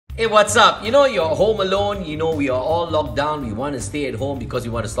Hey, what's up? You're home alone. We are all locked down. We want to stay at home because we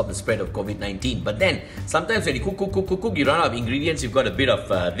want to stop the spread of COVID-19. But then, sometimes when you cook, you run out of ingredients. You've got a bit of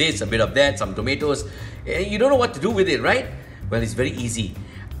this, a bit of that, some tomatoes. You don't know what to do with it, right? Well, it's very easy.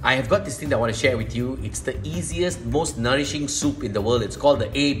 I have got this thing that I want to share with you. It's the easiest, most nourishing soup in the world. It's called the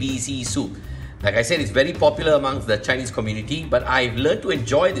ABC soup. Like I said, it's very popular amongst the Chinese community, but I've learned to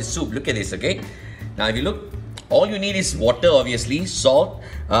enjoy this soup. Look at this, okay? Now, if you look, all you need is water, obviously, salt,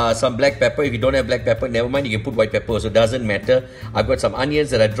 some black pepper. If you don't have black pepper, never mind, you can put white pepper, so it doesn't matter. I've got some onions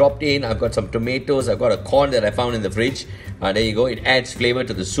that I dropped in. I've got some tomatoes. I've got a corn that I found in the fridge. There you go. It adds flavor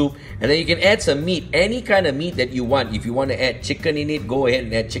to the soup. And then you can add some meat, any kind of meat that you want. If you want to add chicken in it, go ahead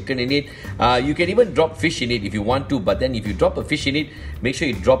and add chicken in it. You can even drop fish in it if you want to, but then if you drop a fish in it, make sure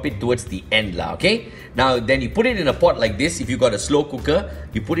you drop it towards the end, okay? Now, then you put it in a pot like this. If you got a slow cooker,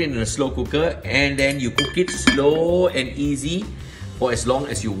 you put it in a slow cooker and then you cook it slow and easy for as long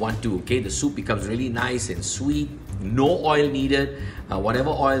as you want to, okay? The soup becomes really nice and sweet, no oil needed. Whatever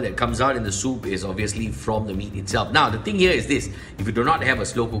oil that comes out in the soup is obviously from the meat itself. Now, the thing here is this: if you do not have a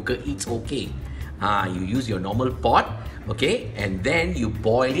slow cooker, it's okay. You use your normal pot, okay? And then you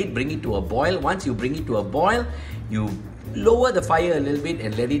boil it, bring it to a boil. Once you bring it to a boil, you lower the fire a little bit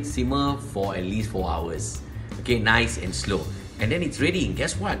and let it simmer for at least 4 hours. Okay, nice and slow. And then it's ready. And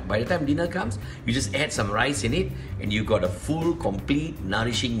guess what? By the time dinner comes, you just add some rice in it and you got a full, complete,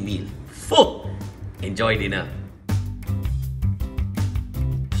 nourishing meal. Full! Enjoy dinner.